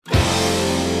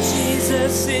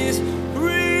Jesus is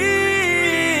real.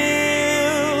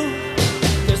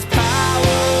 There's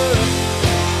power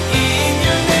in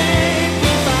your name. We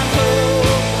find hope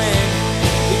when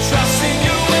we trust in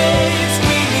your ways.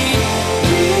 We need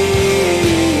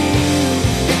real.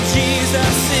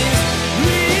 Jesus is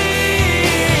real.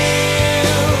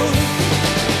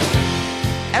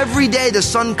 Every day the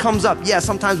sun comes up. Yeah,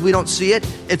 sometimes we don't see it.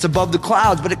 It's above the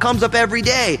clouds, but it comes up every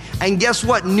day. And guess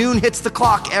what? Noon hits the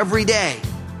clock every day.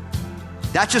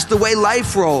 That's just the way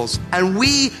life rolls. And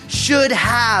we should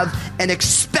have an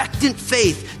expectant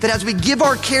faith that as we give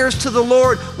our cares to the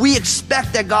Lord, we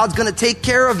expect that God's going to take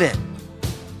care of it.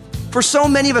 For so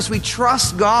many of us, we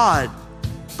trust God,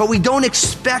 but we don't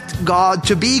expect God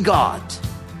to be God.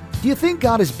 Do you think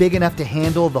God is big enough to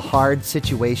handle the hard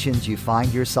situations you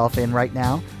find yourself in right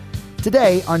now?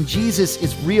 Today on Jesus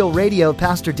is Real Radio,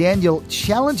 Pastor Daniel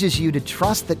challenges you to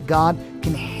trust that God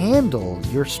can handle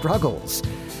your struggles.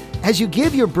 As you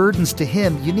give your burdens to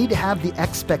Him, you need to have the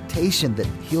expectation that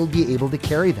He'll be able to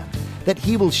carry them, that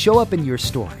He will show up in your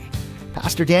story.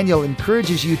 Pastor Daniel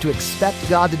encourages you to expect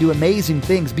God to do amazing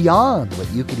things beyond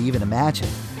what you could even imagine.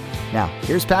 Now,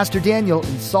 here's Pastor Daniel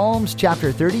in Psalms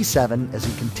chapter 37 as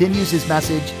he continues his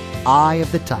message, Eye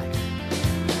of the Tiger.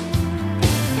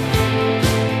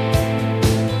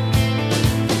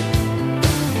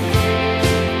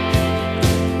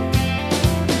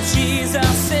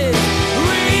 Jesus is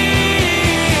real.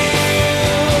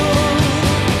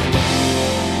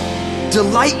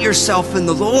 Delight yourself in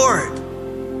the Lord.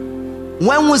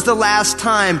 When was the last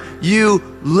time you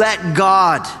let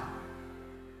God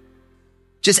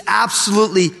just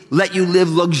absolutely let you live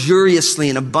luxuriously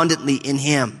and abundantly in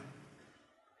Him?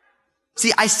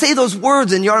 See, I say those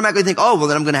words and you automatically think, oh, well,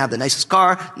 then I'm going to have the nicest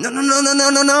car.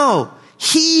 No.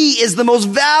 He is the most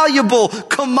valuable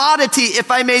commodity,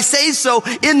 if I may say so,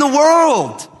 in the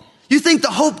world. You think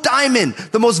the Hope Diamond,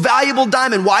 the most valuable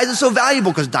diamond. Why is it so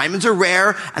valuable? Because diamonds are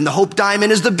rare and the Hope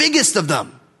Diamond is the biggest of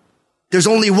them. There's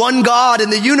only one God in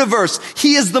the universe.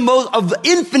 He is the most of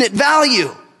infinite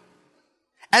value.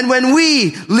 And when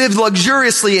we live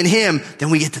luxuriously in Him, then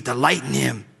we get to delight in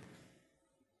Him.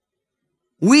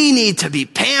 We need to be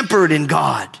pampered in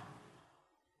God.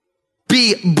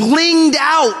 Be blinged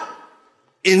out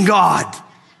in God.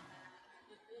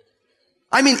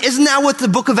 I mean, isn't that what the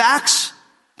book of Acts?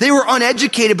 They were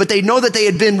uneducated, but they know that they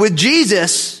had been with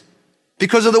Jesus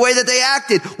because of the way that they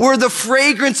acted. We're the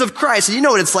fragrance of Christ. And you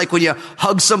know what it's like when you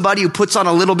hug somebody who puts on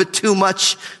a little bit too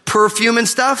much perfume and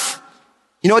stuff?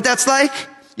 You know what that's like?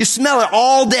 You smell it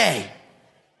all day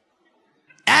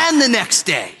and the next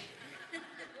day.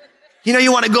 You know,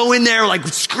 you want to go in there like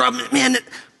scrub it, man.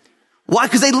 Why?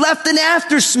 Because they left an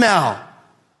after smell.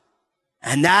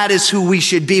 And that is who we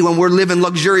should be when we're living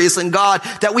luxurious in God,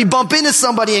 that we bump into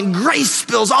somebody and grace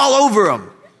spills all over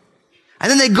them.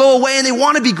 And then they go away and they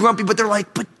want to be grumpy, but they're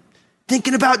like, but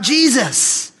thinking about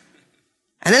Jesus.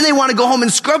 And then they want to go home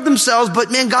and scrub themselves,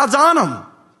 but man, God's on them.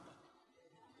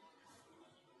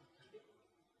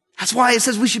 That's why it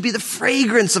says we should be the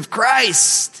fragrance of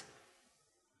Christ.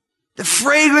 The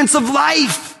fragrance of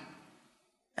life.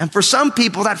 And for some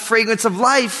people, that fragrance of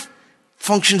life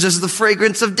functions as the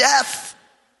fragrance of death.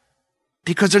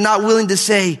 Because they're not willing to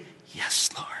say, yes,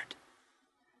 Lord.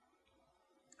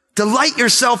 Delight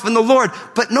yourself in the Lord.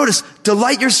 But notice,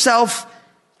 delight yourself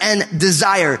and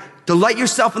desire. Delight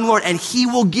yourself in the Lord and He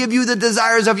will give you the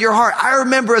desires of your heart. I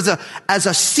remember as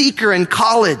a seeker in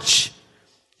college,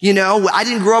 you know, I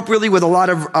didn't grow up really with a lot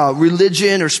of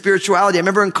religion or spirituality. I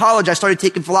remember in college, I started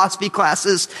taking philosophy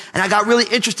classes and I got really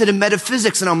interested in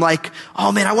metaphysics. And I'm like,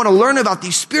 oh man, I want to learn about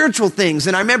these spiritual things.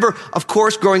 And I remember, of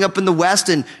course, growing up in the West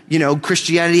and, you know,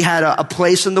 Christianity had a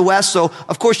place in the West. So,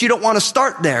 of course, you don't want to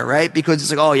start there, right? Because it's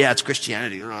like, oh yeah, it's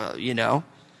Christianity, you know.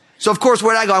 So, of course,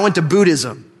 where did I go? I went to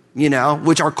Buddhism. You know,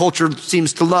 which our culture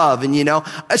seems to love. And, you know,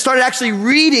 I started actually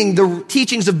reading the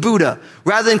teachings of Buddha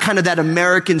rather than kind of that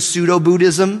American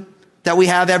pseudo-Buddhism that we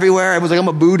have everywhere. I was like, I'm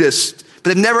a Buddhist,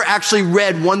 but I've never actually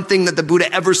read one thing that the Buddha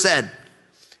ever said.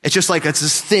 It's just like, it's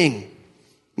this thing,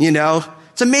 you know.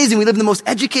 It's amazing. We live in the most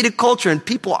educated culture and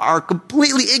people are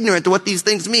completely ignorant to what these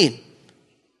things mean.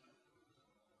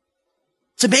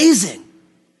 It's amazing.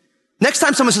 Next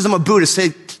time someone says, I'm a Buddhist,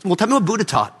 say, well, tell me what Buddha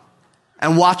taught.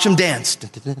 And watch him dance. They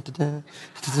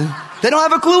don't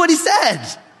have a clue what he said.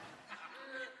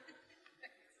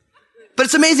 But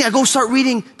it's amazing. I go start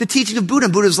reading the teaching of Buddha.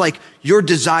 And Buddha's like, your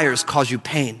desires cause you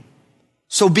pain.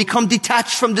 So become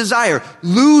detached from desire.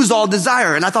 Lose all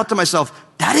desire. And I thought to myself,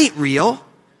 that ain't real.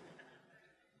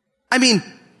 I mean,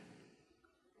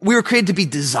 we were created to be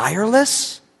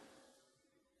desireless.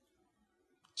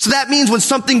 So that means when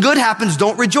something good happens,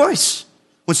 don't rejoice.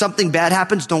 When something bad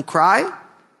happens, don't cry.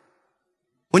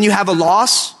 When you have a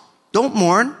loss, don't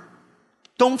mourn.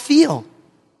 Don't feel.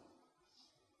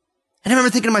 And I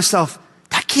remember thinking to myself,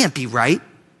 that can't be right.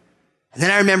 And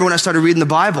then I remember when I started reading the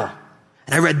Bible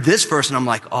and I read this verse and I'm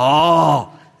like,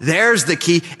 oh, there's the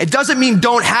key. It doesn't mean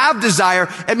don't have desire.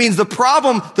 It means the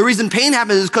problem, the reason pain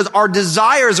happens is because our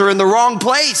desires are in the wrong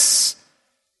place.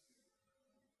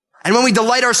 And when we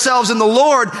delight ourselves in the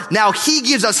Lord, now He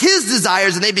gives us His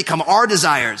desires and they become our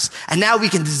desires. And now we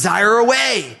can desire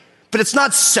away. But it's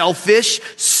not selfish,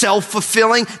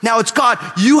 self-fulfilling. Now it's God,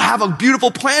 you have a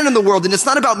beautiful plan in the world. And it's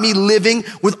not about me living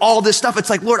with all this stuff. It's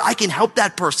like, Lord, I can help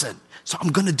that person. So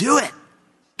I'm going to do it.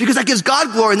 Because that gives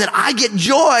God glory. And then I get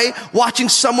joy watching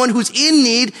someone who's in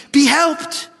need be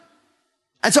helped.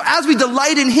 And so as we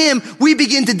delight in Him, we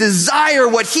begin to desire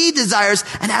what He desires.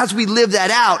 And as we live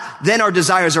that out, then our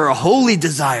desires are a holy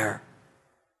desire.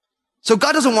 So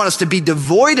God doesn't want us to be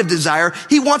devoid of desire.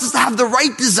 He wants us to have the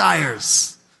right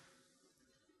desires.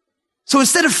 So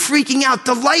instead of freaking out,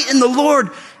 delight in the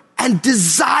Lord and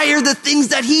desire the things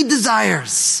that He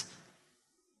desires.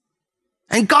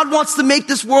 And God wants to make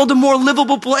this world a more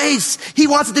livable place. He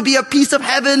wants it to be a piece of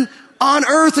heaven on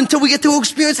earth until we get to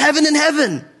experience heaven in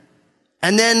heaven.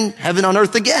 And then heaven on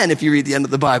earth again, if you read the end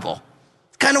of the Bible.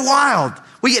 It's kind of wild.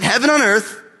 We get heaven on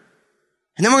earth,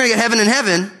 and then we're going to get heaven in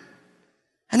heaven,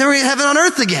 and then we're going to get heaven on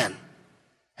earth again.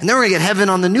 And then we're going to get heaven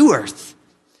on the new earth.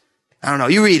 I don't know.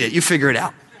 You read it. You figure it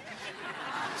out.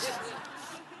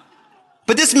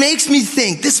 But this makes me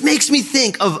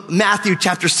think of Matthew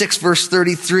chapter 6, verse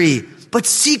 33. But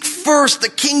seek first the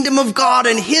kingdom of God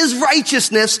and His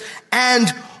righteousness, and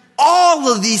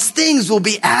all of these things will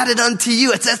be added unto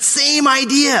you. It's that same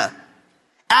idea.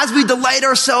 As we delight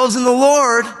ourselves in the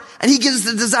Lord, and He gives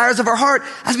us the desires of our heart,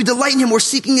 as we delight in Him, we're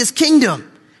seeking His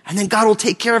kingdom. And then God will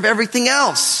take care of everything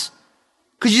else.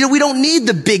 Because, we don't need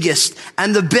the biggest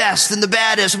and the best and the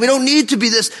baddest. We don't need to be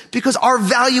this because our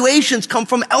valuations come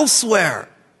from elsewhere.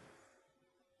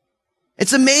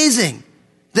 It's amazing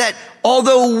that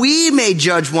although we may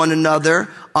judge one another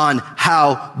on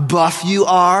how buff you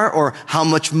are or how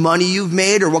much money you've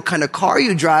made or what kind of car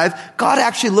you drive, God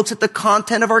actually looks at the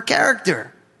content of our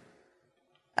character.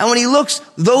 And when He looks,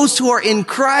 those who are in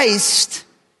Christ,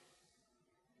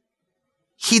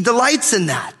 He delights in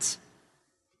that.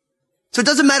 So it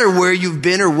doesn't matter where you've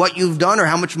been or what you've done or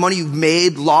how much money you've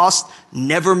made, lost,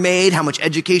 never made, how much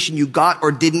education you got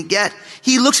or didn't get.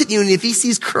 He looks at you, and if He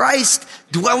sees Christ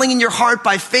dwelling in your heart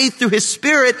by faith through His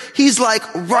Spirit, He's like,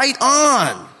 right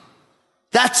on.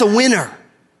 That's a winner.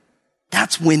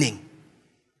 That's winning.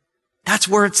 That's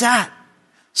where it's at.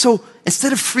 So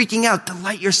instead of freaking out,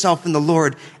 delight yourself in the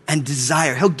Lord and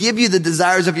desire. He'll give you the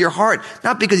desires of your heart,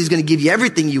 not because He's going to give you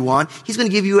everything you want. He's going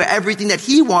to give you everything that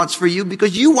He wants for you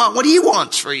because you want what He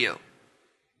wants for you.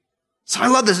 So I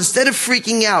love this. Instead of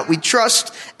freaking out, we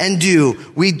trust and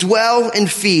do. We dwell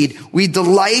and feed. We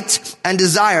delight and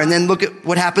desire. And then look at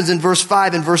what happens in verse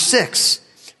 5 and verse 6.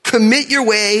 Commit your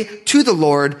way to the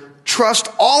Lord. Trust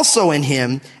also in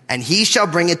Him, and He shall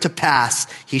bring it to pass.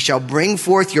 He shall bring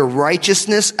forth your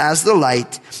righteousness as the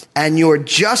light and your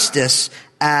justice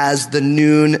as the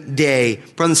noonday.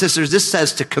 Brothers and sisters, this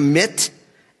says to commit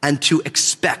and to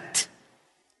expect.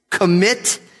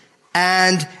 Commit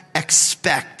and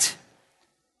expect.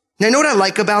 Now, you know what I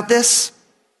like about this?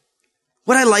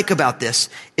 What I like about this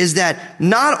is that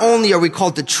not only are we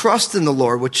called to trust in the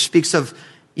Lord, which speaks of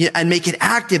and make it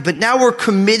active, but now we're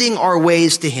committing our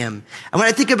ways to Him. And when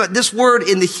I think about this word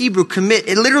in the Hebrew, commit,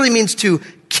 it literally means to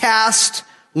cast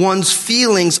one's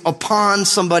feelings upon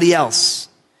somebody else.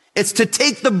 It's to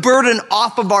take the burden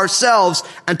off of ourselves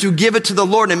and to give it to the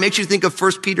Lord. And it makes you think of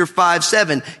 1 Peter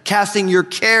 5:7, casting your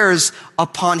cares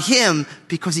upon Him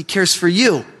because He cares for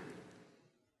you.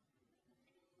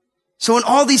 So in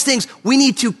all these things, we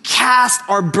need to cast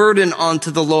our burden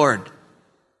onto the Lord.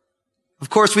 Of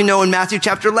course, we know in Matthew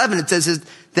chapter 11, it says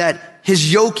that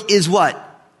His yoke is what?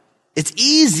 It's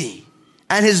easy.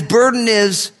 And His burden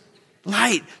is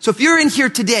light. So if you're in here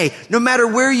today, no matter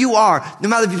where you are, no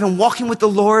matter if you've been walking with the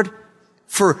Lord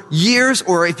for years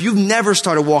or if you've never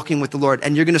started walking with the Lord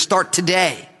and you're going to start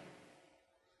today,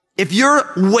 if you're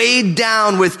weighed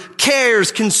down with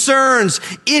cares, concerns,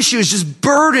 issues, just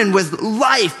burdened with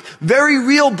life, very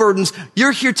real burdens,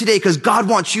 you're here today because God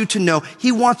wants you to know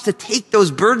He wants to take those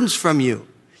burdens from you.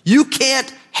 You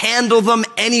can't handle them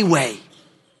anyway,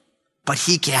 but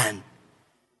He can.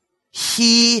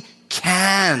 He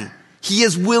can. He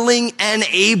is willing and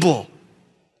able.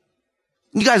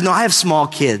 You guys know I have small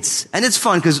kids, and it's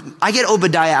fun because I get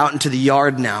Obadiah out into the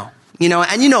yard now.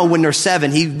 And when they're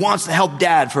 7, he wants to help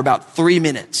Dad for about 3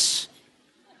 minutes.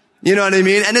 You know what I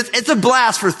mean? And it's a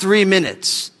blast for 3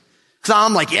 minutes. So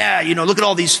I'm like, yeah, look at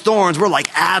all these thorns. We're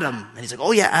like Adam. And he's like,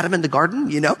 oh yeah, Adam in the garden,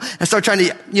 I start trying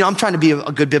to, I'm trying to be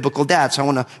a good biblical dad. So I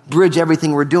want to bridge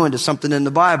everything we're doing to something in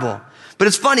the Bible. But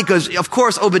it's funny because, of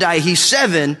course, Obadiah, he's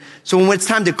 7. So when it's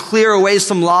time to clear away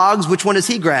some logs, which one does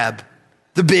he grab?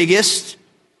 The biggest.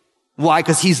 Why?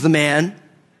 Because he's the man.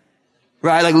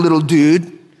 Right? Like a little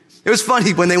dude. It was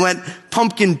funny when they went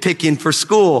pumpkin picking for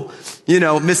school.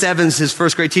 Miss Evans, his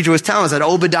first grade teacher, was telling us that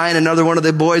Obadiah and another one of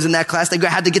the boys in that class, they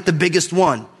had to get the biggest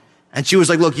one. And she was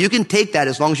like, look, you can take that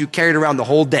as long as you carry it around the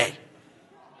whole day.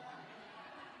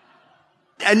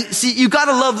 And see, you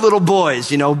gotta love little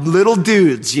boys, little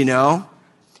dudes,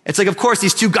 It's like, of course,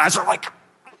 these 2 guys are like,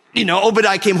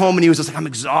 Obadiah came home and he was just like, I'm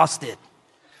exhausted.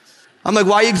 I'm like,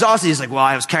 why are you exhausted? He's like, well,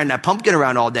 I was carrying that pumpkin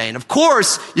around all day. And of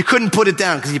course, you couldn't put it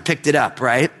down because you picked it up,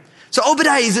 right? So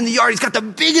Obadiah, he's in the yard. He's got the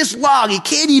biggest log. He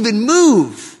can't even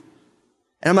move.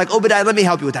 And I'm like, Obadiah, let me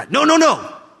help you with that. No.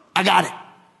 I got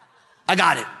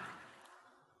it.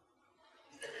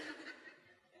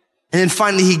 And then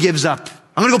finally he gives up.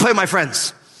 I'm going to go play with my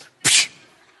friends.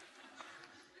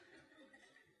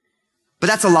 But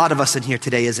that's a lot of us in here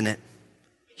today, isn't it?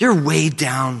 You're weighed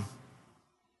down.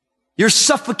 You're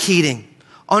suffocating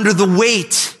under the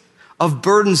weight of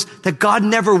burdens that God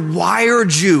never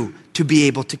wired you to be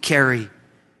able to carry.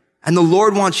 And the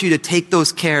Lord wants you to take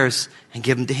those cares and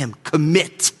give them to Him.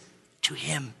 Commit to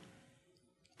Him.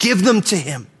 Give them to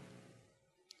Him.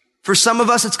 For some of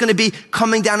us, it's going to be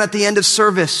coming down at the end of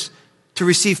service to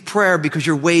receive prayer because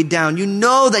you're weighed down. You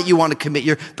know that you want to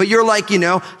commit, but you're like, you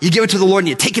give it to the Lord and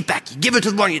you take it back. You give it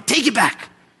to the Lord and you take it back.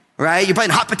 Right? You're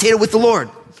playing hot potato with the Lord.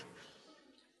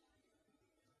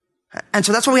 And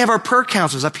so that's why we have our prayer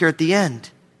counselors up here at the end.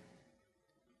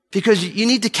 Because you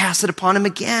need to cast it upon Him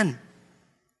again.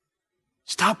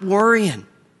 Stop worrying.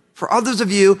 For others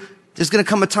of you, there's going to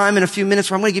come a time in a few minutes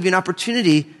where I'm going to give you an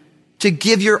opportunity to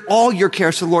give all your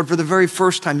cares to the Lord for the very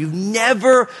first time. You've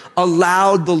never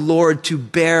allowed the Lord to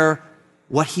bear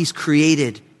what He's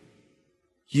created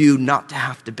you not to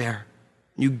have to bear.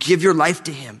 You give your life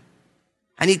to Him.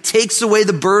 And He takes away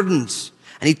the burdens.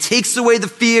 And He takes away the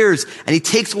fears. And He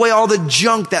takes away all the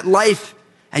junk that life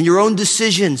and your own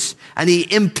decisions and the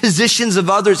impositions of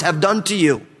others have done to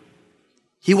you.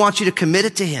 He wants you to commit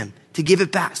it to Him, to give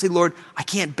it back. Say, Lord, I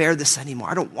can't bear this anymore.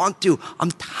 I don't want to.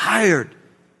 I'm tired.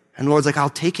 And the Lord's like, I'll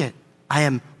take it. I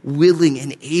am willing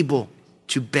and able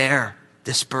to bear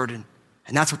this burden.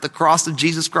 And that's what the cross of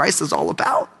Jesus Christ is all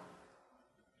about.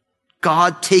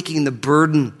 God taking the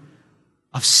burden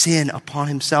of sin upon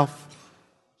Himself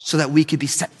so that we could be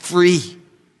set free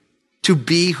to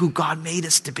be who God made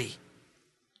us to be.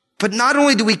 But not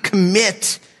only do we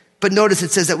commit, but notice it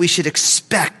says that we should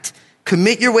expect.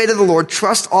 Commit your way to the Lord,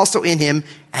 trust also in Him,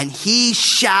 and He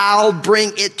shall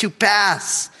bring it to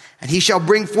pass. And He shall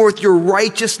bring forth your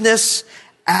righteousness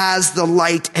as the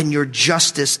light and your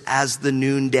justice as the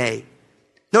noonday.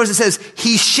 Notice it says,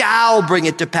 He shall bring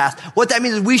it to pass. What that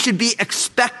means is we should be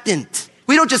expectant.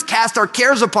 We don't just cast our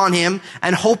cares upon Him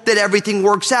and hope that everything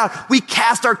works out. We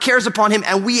cast our cares upon Him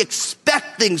and we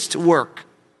expect things to work.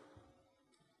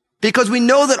 Because we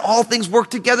know that all things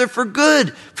work together for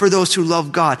good for those who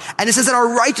love God. And it says that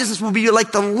our righteousness will be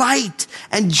like the light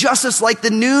and justice like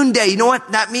the noonday. You know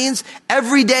what that means?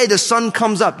 Every day the sun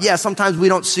comes up. Yeah, sometimes we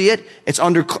don't see it. It's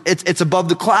above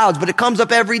the clouds, but it comes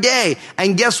up every day.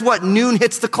 And guess what? Noon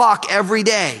hits the clock every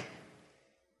day.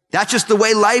 That's just the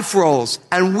way life rolls.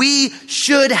 And we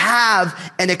should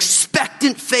have an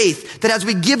expectant faith that as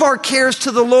we give our cares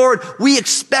to the Lord, we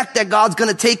expect that God's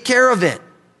going to take care of it.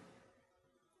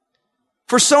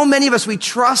 For so many of us, we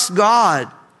trust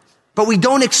God, but we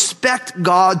don't expect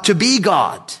God to be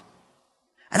God.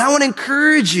 And I want to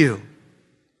encourage you.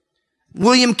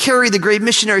 William Carey, the great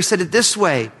missionary, said it this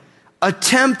way: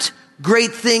 attempt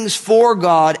great things for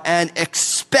God and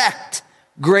expect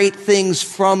great things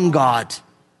from God.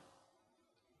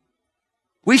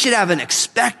 We should have an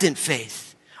expectant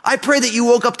faith. I pray that you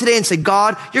woke up today and said,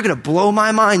 God, you're going to blow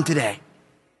my mind today.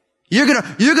 You're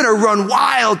gonna run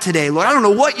wild today, Lord. I don't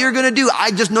know what you're gonna do.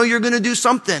 I just know you're gonna do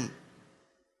something.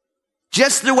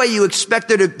 Just the way you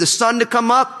expected the sun to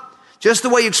come up, just the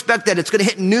way you expect that it's gonna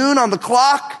hit noon on the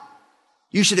clock,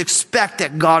 you should expect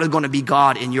that God is gonna be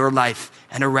God in your life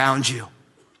and around you.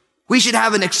 We should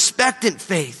have an expectant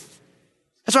faith.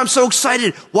 That's why I'm so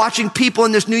excited watching people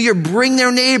in this new year bring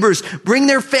their neighbors, bring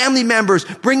their family members,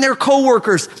 bring their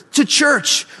coworkers to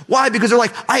church. Why? Because they're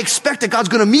like, I expect that God's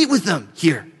gonna meet with them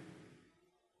here.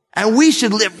 And we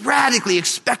should live radically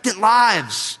expectant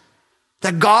lives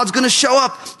that God's going to show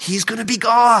up. He's going to be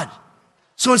God.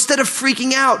 So instead of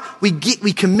freaking out, we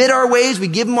commit our ways, we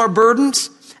give Him our burdens,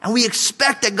 and we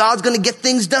expect that God's going to get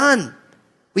things done.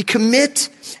 We commit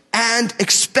and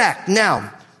expect.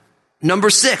 Now, number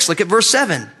 6, look at verse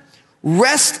 7.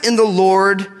 Rest in the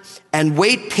Lord and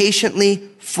wait patiently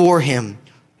for him.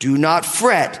 Do not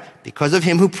fret because of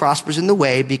him who prospers in the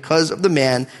way, because of the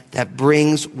man that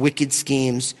brings wicked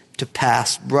schemes to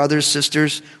pass. Brothers,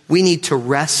 sisters, we need to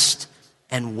rest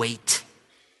and wait.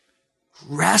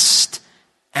 Rest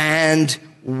and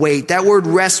wait. That word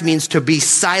rest means to be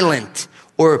silent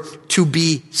or to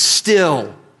be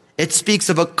still. It speaks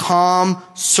of a calm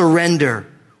surrender.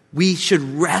 We should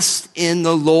rest in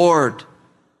the Lord.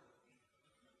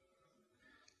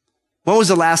 When was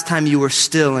the last time you were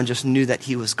still and just knew that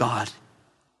he was God?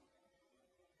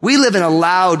 We live in a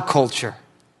loud culture.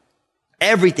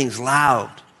 Everything's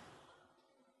loud.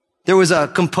 There was a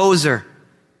composer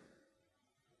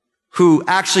who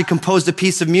actually composed a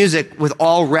piece of music with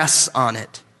all rests on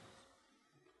it.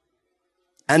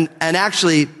 And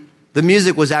actually, the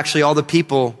music was actually all the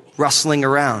people rustling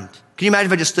around. Can you imagine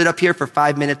if I just stood up here for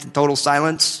 5 minutes in total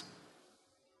silence?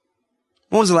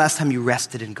 When was the last time you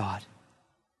rested in God?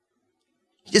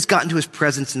 You just got into his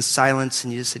presence in silence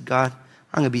and you just said, God,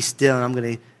 I'm going to be still and I'm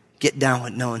going to get down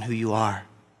with knowing who you are.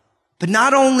 But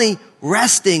not only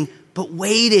resting, but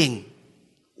waiting.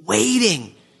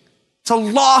 Waiting. It's a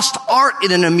lost art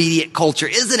in an immediate culture,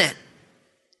 isn't it?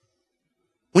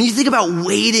 When you think about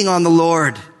waiting on the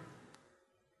Lord,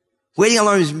 waiting on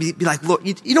the Lord is be like, Lord,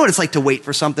 you know what it's like to wait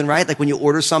for something, right? Like when you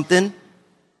order something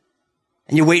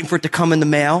and you're waiting for it to come in the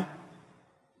mail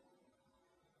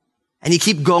and you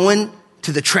keep going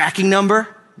to the tracking number,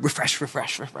 refresh.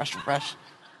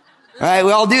 Right?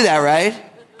 We all do that, right?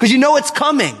 Because you know it's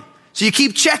coming. So you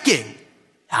keep checking.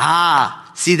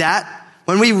 See that?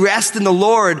 When we rest in the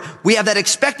Lord, we have that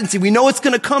expectancy. We know it's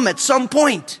going to come at some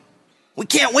point. We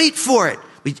can't wait for it.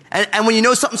 And when you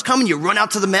know something's coming, you run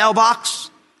out to the mailbox,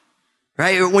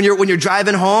 right? When you're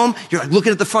driving home, you're like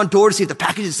looking at the front door to see if the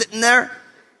package is sitting there.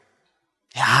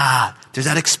 There's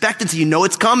that expectancy. You know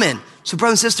it's coming. So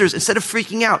brothers and sisters, instead of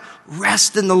freaking out,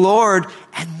 rest in the Lord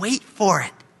and wait for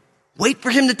it. Wait for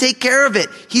him to take care of it.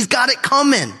 He's got it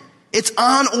coming. It's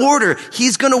on order.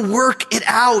 He's going to work it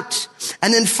out.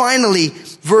 And then finally,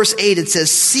 verse 8, it says,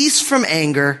 cease from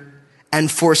anger and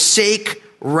forsake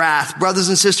wrath. Brothers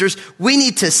and sisters, we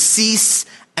need to cease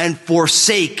and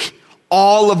forsake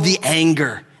all of the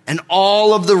anger and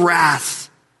all of the wrath.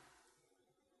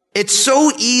 It's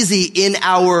so easy in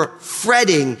our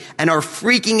fretting and our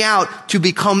freaking out to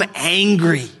become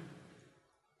angry,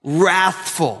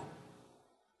 wrathful.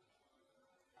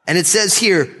 And it says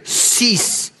here,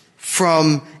 cease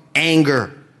from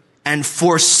anger and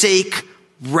forsake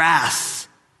wrath.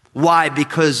 Why?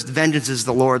 Because vengeance is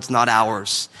the Lord's, not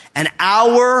ours. And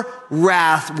our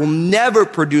wrath will never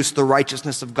produce the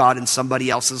righteousness of God in somebody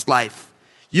else's life.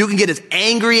 You can get as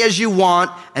angry as you want,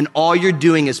 and all you're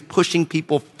doing is pushing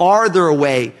people farther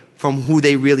away from who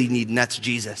they really need, and that's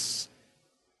Jesus.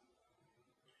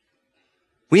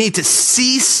 We need to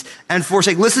cease and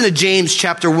forsake. Listen to James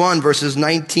chapter 1, verses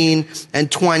 19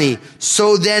 and 20.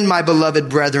 So then, my beloved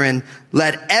brethren,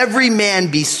 let every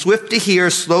man be swift to hear,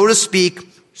 slow to speak,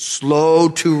 slow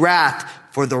to wrath.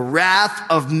 For the wrath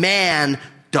of man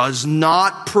does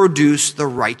not produce the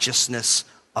righteousness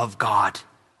of God.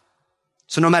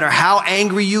 So no matter how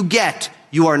angry you get,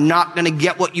 you are not going to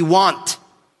get what you want.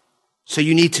 So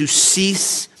you need to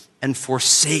cease and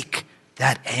forsake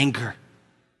that anger.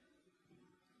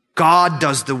 God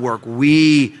does the work.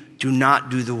 We do not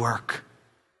do the work.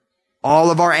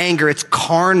 All of our anger, it's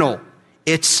carnal.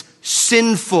 It's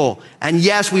sinful. And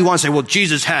yes, we want to say, well,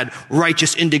 Jesus had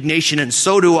righteous indignation and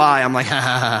so do I. I'm like,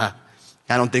 I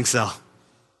don't think so.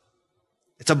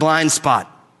 It's a blind spot.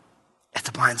 It's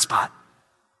a blind spot.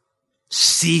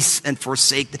 Cease and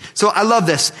forsake. So I love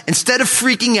this. Instead of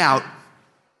freaking out,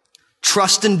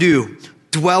 trust and do,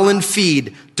 dwell and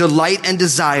feed, delight and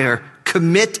desire,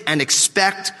 commit and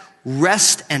expect,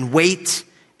 rest and wait,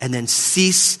 and then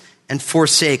cease and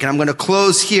forsake. And I'm going to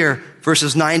close here,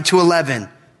 verses 9 to 11.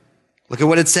 Look at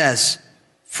what it says.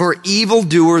 For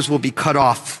evildoers will be cut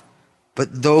off,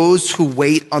 but those who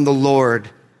wait on the Lord,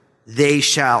 they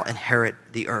shall inherit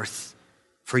the earth.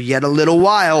 For yet a little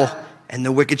while, and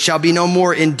the wicked shall be no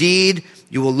more. Indeed,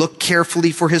 you will look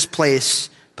carefully for his place,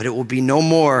 but it will be no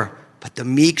more. But the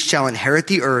meek shall inherit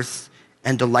the earth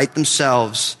and delight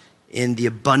themselves in the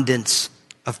abundance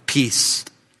of peace.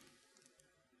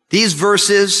 These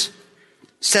verses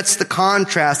sets the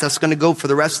contrast that's going to go for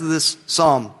the rest of this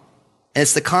psalm. And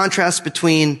it's the contrast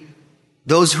between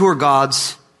those who are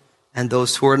God's and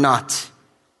those who are not.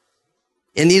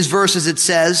 In these verses, it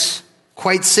says,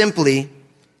 quite simply,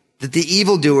 that the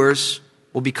evildoers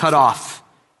will be cut off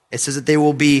It says that they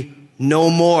will be no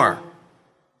more.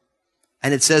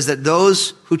 And it says that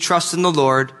those who trust in the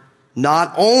Lord,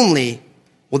 not only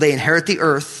will they inherit the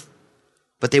earth,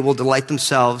 but they will delight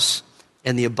themselves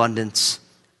in the abundance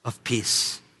of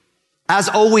peace. As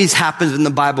always happens in the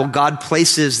Bible, God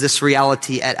places this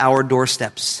reality at our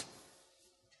doorsteps.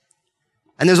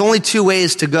 And there's only two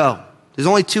ways to go. There's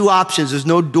only two options. There's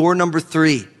no door number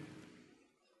 3.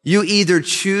 You either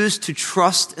choose to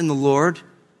trust in the Lord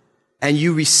and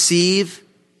you receive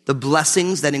the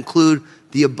blessings that include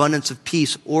the abundance of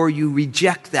peace, or you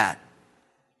reject that.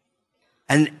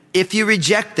 And if you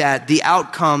reject that, the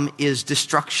outcome is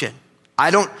destruction.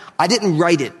 I didn't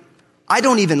write it. I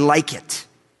don't even like it,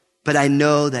 but I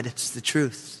know that it's the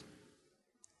truth.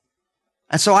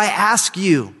 And so I ask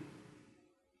you,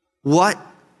 what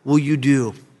will you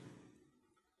do?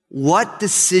 What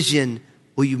decision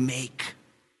will you make?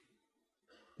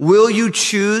 Will you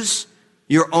choose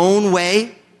your own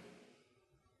way?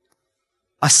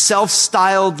 A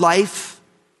self-styled life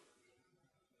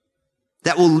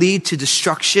that will lead to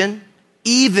destruction,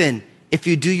 even if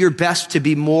you do your best to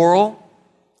be moral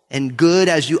and good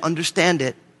as you understand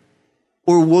it?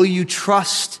 Or will you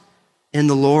trust in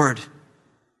the Lord?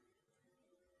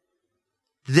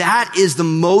 That is the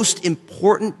most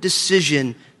important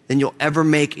decision that you'll ever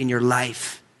make in your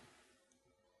life.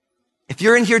 If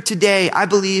you're in here today, I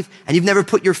believe, and you've never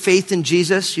put your faith in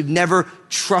Jesus, you've never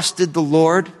trusted the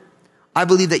Lord, I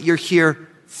believe that you're here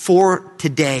for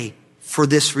today for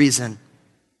this reason.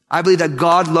 I believe that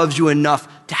God loves you enough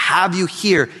to have you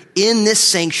here in this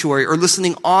sanctuary or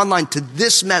listening online to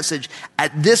this message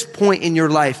at this point in your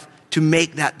life to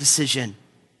make that decision.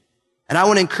 And I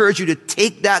want to encourage you to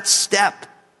take that step,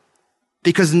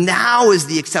 because now is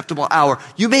the acceptable hour.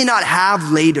 You may not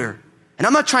have later. And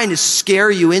I'm not trying to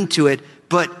scare you into it,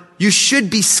 but you should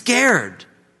be scared,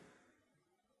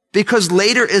 because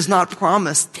later is not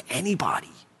promised to anybody.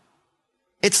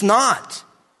 It's not.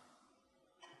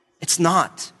 It's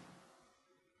not.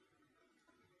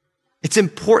 It's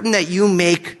important that you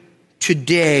make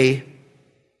today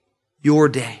your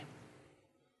day.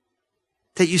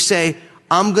 That you say,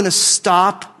 I'm going to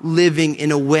stop living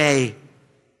in a way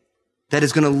that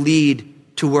is going to lead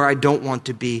to where I don't want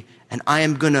to be. And I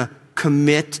am going to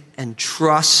commit and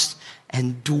trust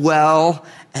and dwell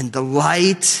and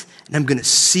delight. And I'm going to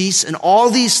cease and all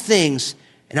these things.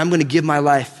 And I'm going to give my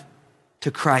life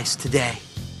to Christ today.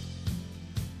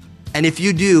 And if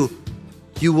you do,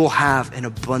 you will have an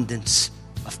abundance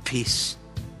of peace.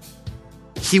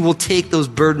 He will take those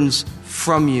burdens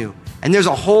from you. And there's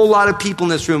a whole lot of people in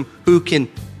this room who can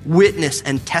witness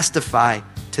and testify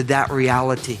to that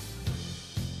reality.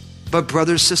 But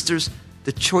brothers, sisters,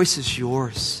 the choice is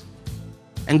yours.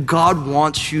 And God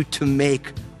wants you to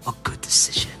make a good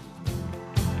decision.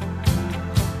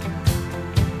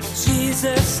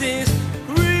 Jesus is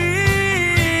real.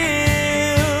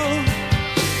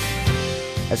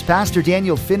 As Pastor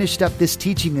Daniel finished up this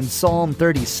teaching in Psalm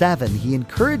 37, he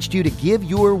encouraged you to give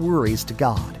your worries to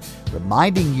God,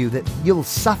 reminding you that you'll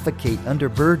suffocate under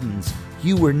burdens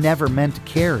you were never meant to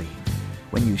carry.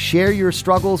 When you share your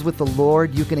struggles with the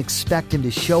Lord, you can expect Him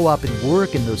to show up and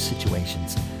work in those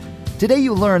situations. Today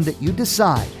you learned that you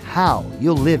decide how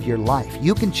you'll live your life.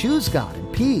 You can choose God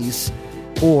and peace,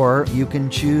 or you can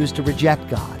choose to reject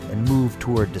God and move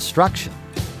toward destruction.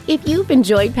 If you've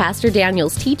enjoyed Pastor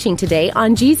Daniel's teaching today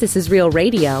on Jesus is Real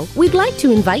Radio, we'd like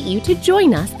to invite you to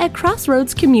join us at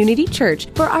Crossroads Community Church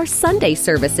for our Sunday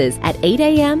services at 8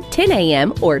 a.m., 10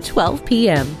 a.m., or 12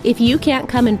 p.m. If you can't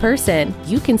come in person,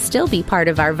 you can still be part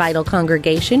of our vital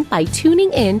congregation by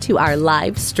tuning in to our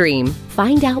live stream.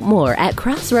 Find out more at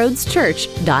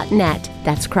crossroadschurch.net.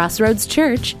 That's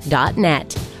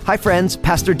crossroadschurch.net. Hi friends,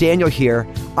 Pastor Daniel here.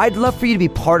 I'd love for you to be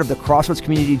part of the Crossroads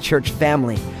Community Church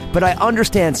family, but I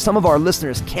understand some of our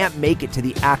listeners can't make it to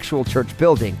the actual church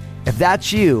building. If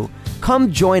that's you,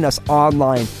 come join us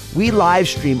online. We live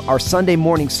stream our Sunday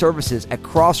morning services at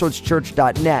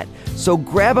crossroadschurch.net, so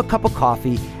grab a cup of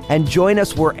coffee and join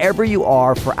us wherever you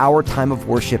are for our time of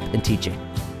worship and teaching.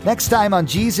 Next time on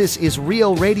Jesus is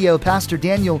Real Radio, Pastor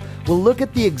Daniel will look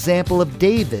at the example of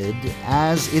David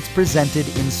as it's presented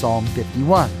in Psalm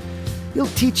 51. He'll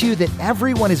teach you that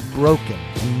everyone is broken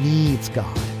and needs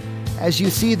God. As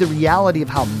you see the reality of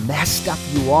how messed up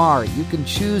you are, you can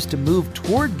choose to move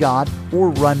toward God or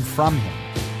run from Him.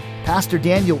 Pastor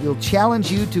Daniel will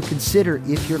challenge you to consider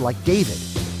if you're like David.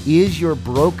 Is your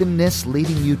brokenness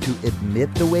leading you to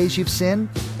admit the ways you've sinned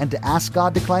and to ask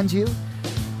God to cleanse you?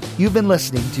 You've been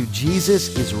listening to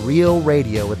Jesus is Real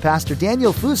Radio with Pastor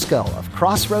Daniel Fusco of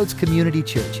Crossroads Community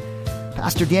Church.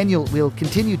 Pastor Daniel will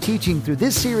continue teaching through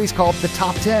this series called The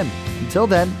Top 10. Until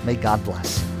then, may God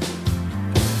bless.